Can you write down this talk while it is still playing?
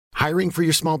Hiring for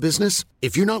your small business?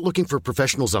 If you're not looking for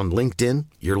professionals on LinkedIn,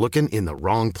 you're looking in the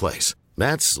wrong place.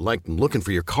 That's like looking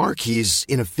for your car keys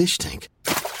in a fish tank.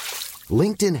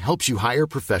 LinkedIn helps you hire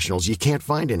professionals you can't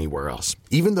find anywhere else,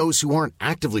 even those who aren't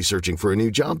actively searching for a new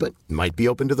job but might be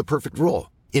open to the perfect role.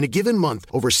 In a given month,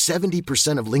 over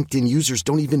 70% of LinkedIn users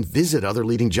don't even visit other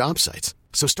leading job sites.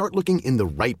 So start looking in the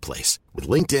right place. With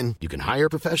LinkedIn, you can hire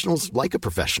professionals like a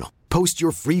professional. Post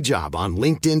your free job on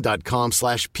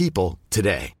linkedin.com/people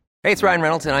today. Hey, it's Ryan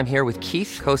Reynolds, and I'm here with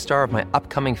Keith, co-star of my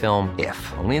upcoming film, If,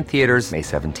 only in theaters May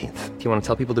 17th. Do you want to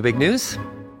tell people the big news?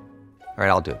 All right,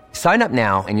 I'll do it. Sign up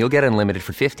now and you'll get unlimited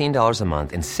for $15 a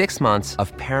month and 6 months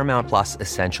of Paramount Plus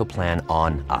Essential Plan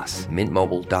on us.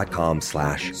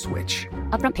 MintMobile.com/switch.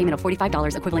 Upfront payment of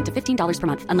 $45 equivalent to $15 per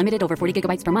month. Unlimited over 40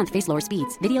 gigabytes per month. Face lower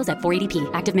speeds. Videos at 480p.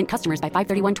 Active Mint customers by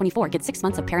 531.24 get 6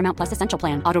 months of Paramount Plus Essential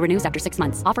Plan. Auto renews after 6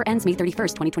 months. Offer ends May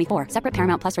 31st, 2024. Separate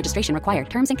Paramount Plus registration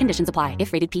required. Terms and conditions apply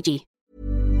if rated PG.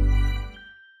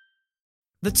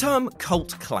 The term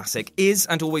cult classic is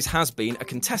and always has been a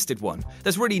contested one.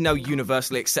 There's really no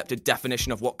universally accepted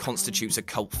definition of what constitutes a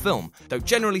cult film, though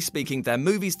generally speaking, they're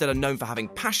movies that are known for having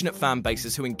passionate fan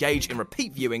bases who engage in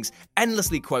repeat viewings,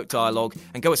 endlessly quote dialogue,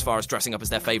 and go as far as dressing up as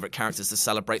their favourite characters to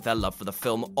celebrate their love for the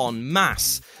film en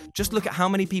masse. Just look at how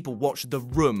many people watch The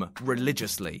Room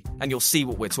religiously, and you'll see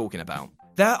what we're talking about.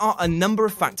 There are a number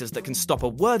of factors that can stop a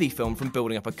worthy film from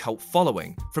building up a cult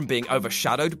following, from being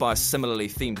overshadowed by a similarly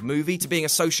themed movie to being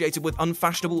associated with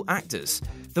unfashionable actors,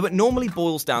 though it normally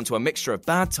boils down to a mixture of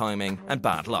bad timing and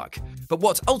bad luck. But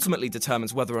what ultimately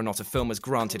determines whether or not a film is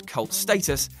granted cult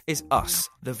status is us,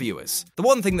 the viewers. The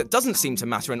one thing that doesn't seem to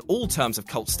matter in all terms of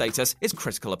cult status is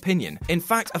critical opinion. In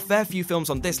fact, a fair few films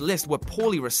on this list were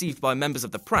poorly received by members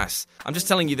of the press. I'm just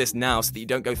telling you this now so that you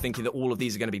don't go thinking that all of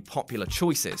these are going to be popular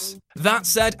choices. That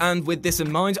said, and with this in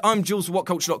mind, I'm Jules for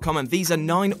WhatCulture.com, and these are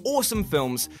 9 awesome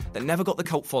films that never got the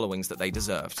cult followings that they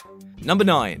deserved. Number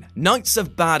 9. Knights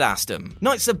of Badassdom.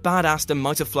 Knights of Badassdom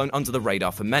might have flown under the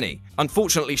radar for many,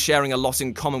 unfortunately sharing a lot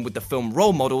in common with the film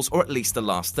Role Models, or at least the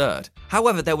last third.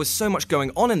 However, there was so much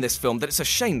going on in this film that it's a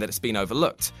shame that it's been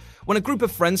overlooked. When a group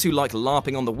of friends who like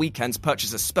LARPing on the weekends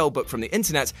purchase a spellbook from the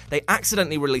internet, they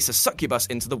accidentally release a succubus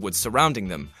into the woods surrounding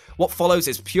them. What follows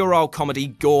is puerile comedy,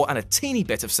 gore, and a teeny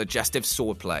bit of suggestive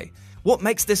swordplay. What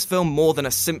makes this film more than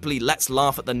a simply let's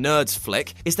laugh at the nerds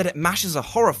flick is that it mashes a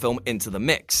horror film into the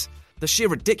mix. The sheer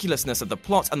ridiculousness of the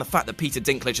plot and the fact that Peter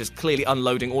Dinklage is clearly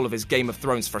unloading all of his Game of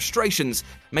Thrones frustrations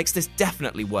makes this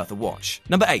definitely worth a watch.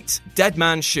 Number 8. Dead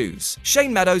Man's Shoes.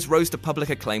 Shane Meadows rose to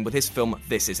public acclaim with his film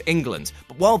This Is England,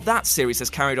 but while that series has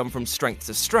carried on from strength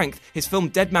to strength, his film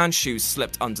Dead Man's Shoes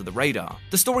slipped under the radar.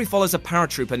 The story follows a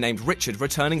paratrooper named Richard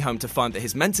returning home to find that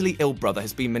his mentally ill brother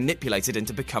has been manipulated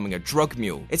into becoming a drug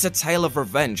mule. It's a tale of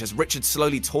revenge as Richard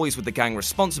slowly toys with the gang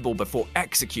responsible before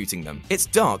executing them. It's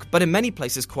dark, but in many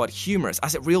places quite humorous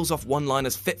as it reels off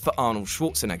one-liners fit for Arnold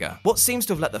Schwarzenegger. What seems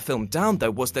to have let the film down,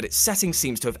 though, was that its setting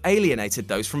seems to have alienated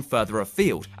those from further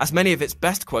afield, as many of its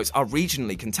best quotes are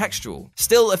regionally contextual.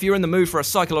 Still, if you're in the mood for a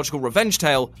psychological revenge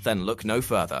tale, then look no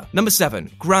further. Number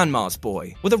 7. Grandma's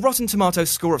Boy. With a Rotten Tomatoes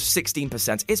score of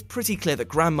 16%, it's pretty clear that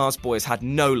Grandma's Boy has had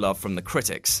no love from the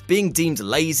critics. Being deemed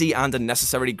lazy and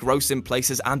unnecessarily gross in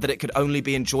places, and that it could only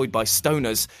be enjoyed by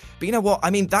stoners. But you know what? I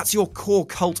mean, that's your core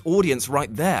cult audience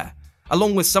right there.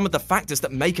 Along with some of the factors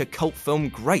that make a cult film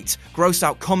great.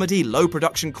 Gross-out comedy, low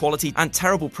production quality, and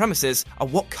terrible premises are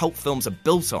what cult films are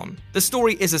built on. The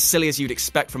story is as silly as you'd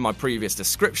expect from my previous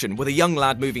description, with a young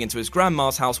lad moving into his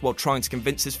grandma's house while trying to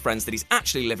convince his friends that he's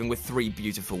actually living with 3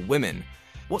 beautiful women.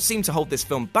 What seemed to hold this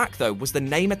film back, though, was the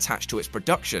name attached to its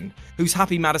production, whose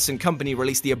Happy Madison company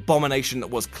released the abomination that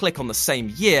was Click on the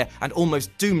same year and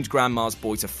almost doomed Grandma's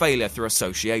Boy to failure through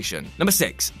association. Number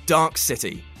 6. Dark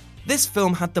City. This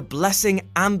film had the blessing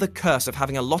and the curse of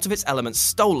having a lot of its elements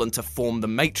stolen to form The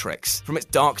Matrix. From its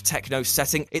dark techno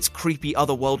setting, its creepy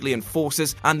otherworldly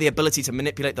enforcers, and the ability to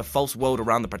manipulate the false world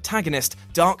around the protagonist,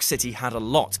 Dark City had a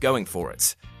lot going for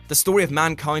it. The story of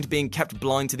mankind being kept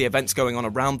blind to the events going on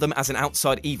around them as an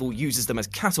outside evil uses them as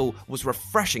cattle was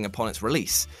refreshing upon its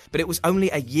release. But it was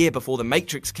only a year before The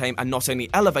Matrix came and not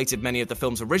only elevated many of the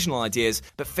film's original ideas,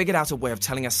 but figured out a way of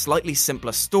telling a slightly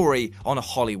simpler story on a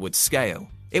Hollywood scale.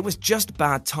 It was just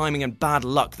bad timing and bad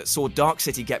luck that saw Dark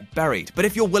City get buried, but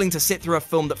if you're willing to sit through a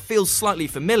film that feels slightly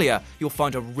familiar, you'll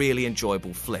find a really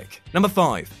enjoyable flick. Number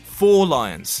 5. Four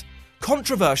Lions.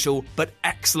 Controversial, but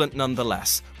excellent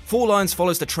nonetheless. Four Lions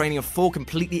follows the training of four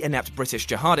completely inept British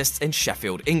jihadists in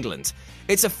Sheffield, England.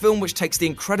 It's a film which takes the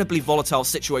incredibly volatile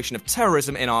situation of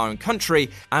terrorism in our own country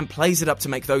and plays it up to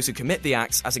make those who commit the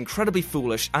acts as incredibly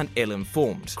foolish and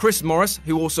ill-informed. Chris Morris,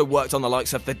 who also worked on the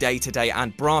likes of The Day Today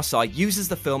and Brass Eye, uses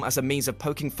the film as a means of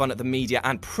poking fun at the media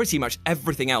and pretty much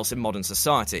everything else in modern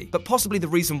society. But possibly the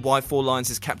reason why Four Lions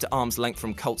is kept at arm's length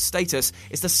from cult status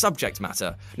is the subject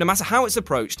matter. No matter how it's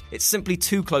approached, it's simply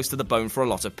too close to the bone for a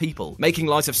lot of people. Making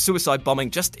light of suicide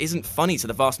bombing just isn't funny to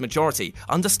the vast majority,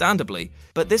 understandably.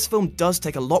 But this film does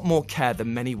take a lot more care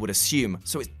than many would assume,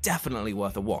 so it's definitely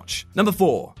worth a watch. Number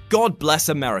 4. God Bless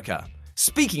America.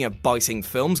 Speaking of biting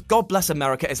films, God Bless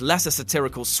America is less a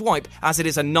satirical swipe as it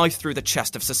is a knife through the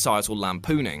chest of societal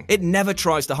lampooning. It never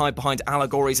tries to hide behind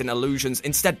allegories and allusions,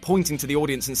 instead pointing to the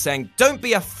audience and saying, "Don't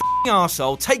be a f***ing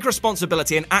arsehole, take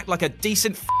responsibility and act like a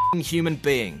decent f***ing human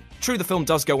being." True, the film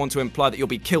does go on to imply that you'll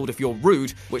be killed if you're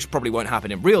rude, which probably won't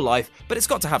happen in real life, but it's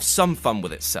got to have some fun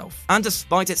with itself. And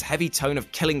despite its heavy tone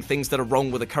of killing things that are wrong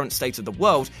with the current state of the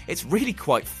world, it's really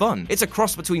quite fun. It's a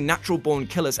cross between Natural-Born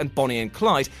Killers and Bonnie and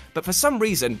Clyde, but for some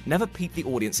reason, never piqued the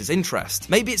audience's interest.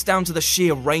 Maybe it's down to the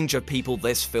sheer range of people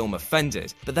this film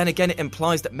offended, but then again it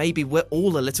implies that maybe we're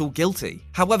all a little guilty.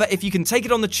 However, if you can take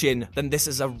it on the chin, then this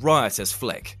is a riotous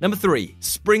flick. Number 3.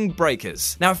 Spring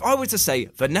Breakers. Now, if I were to say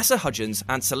Vanessa Hudgens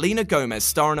and Selena Gomez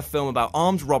star in a film about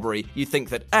armed robbery, you'd think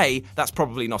that A, that's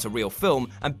probably not a real film,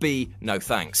 and B, no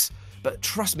thanks. But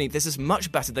trust me, this is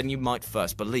much better than you might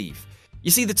first believe. You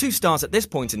see, the two stars at this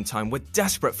point in time were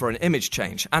desperate for an image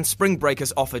change, and Spring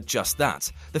Breakers offered just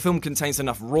that. The film contains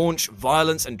enough raunch,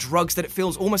 violence, and drugs that it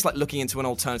feels almost like looking into an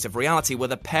alternative reality where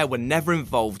the pair were never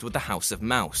involved with the House of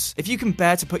Mouse. If you can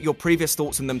bear to put your previous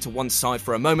thoughts on them to one side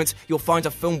for a moment, you'll find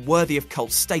a film worthy of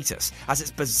cult status, as it's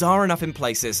bizarre enough in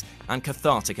places and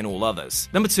cathartic in all others.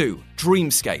 Number 2.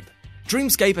 Dreamscape.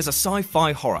 Dreamscape is a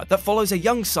sci-fi horror that follows a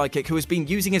young psychic who has been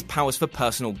using his powers for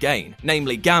personal gain,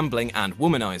 namely gambling and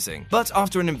womanizing. But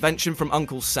after an invention from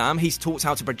Uncle Sam, he's taught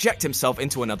how to project himself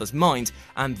into another's mind,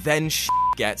 and then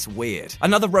gets weird.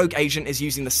 Another rogue agent is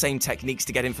using the same techniques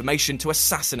to get information to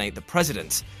assassinate the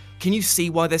president. Can you see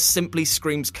why this simply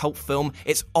screams cult film?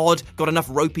 It's odd, got enough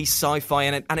ropey sci-fi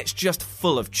in it, and it's just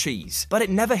full of cheese. But it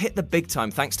never hit the big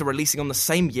time thanks to releasing on the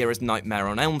same year as Nightmare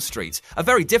on Elm Street. A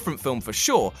very different film for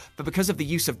sure, but because of the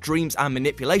use of dreams and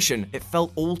manipulation, it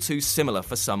felt all too similar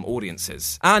for some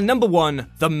audiences. And number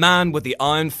 1, The Man with the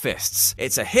Iron Fists.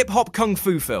 It's a hip-hop kung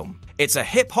fu film. It's a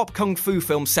hip-hop kung fu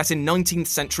film set in 19th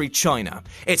century China.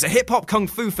 It's a hip-hop kung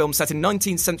fu film set in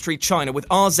 19th century China with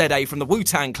RZA from the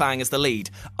Wu-Tang Clan as the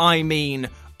lead. I mean.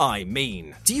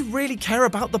 Do you really care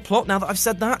about the plot now that I've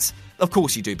said that? Of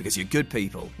course you do, because you're good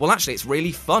people. Well, actually, it's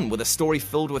really fun, with a story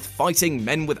filled with fighting,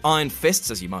 men with iron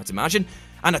fists, as you might imagine,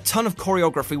 and a ton of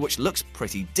choreography which looks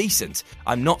pretty decent.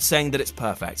 I'm not saying that it's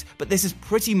perfect, but this is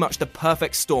pretty much the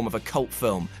perfect storm of a cult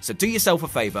film, so do yourself a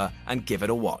favour and give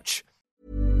it a watch.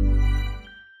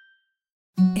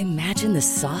 Imagine the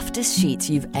softest sheets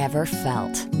you've ever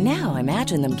felt. Now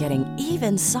imagine them getting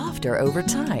even softer over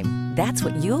time. That's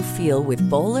what you'll feel with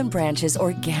Boll & Branch's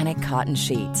organic cotton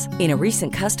sheets. In a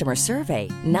recent customer survey,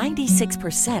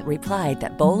 96% replied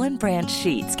that Boll & Branch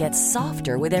sheets get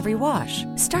softer with every wash.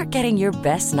 Start getting your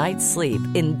best night's sleep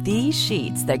in these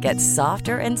sheets that get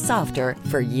softer and softer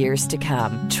for years to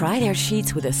come. Try their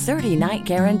sheets with a 30-night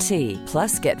guarantee.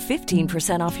 Plus, get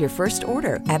 15% off your first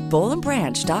order at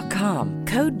bollandbranch.com.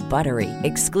 Code BUTTERY.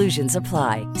 Exclusions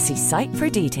apply. See site for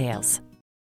details.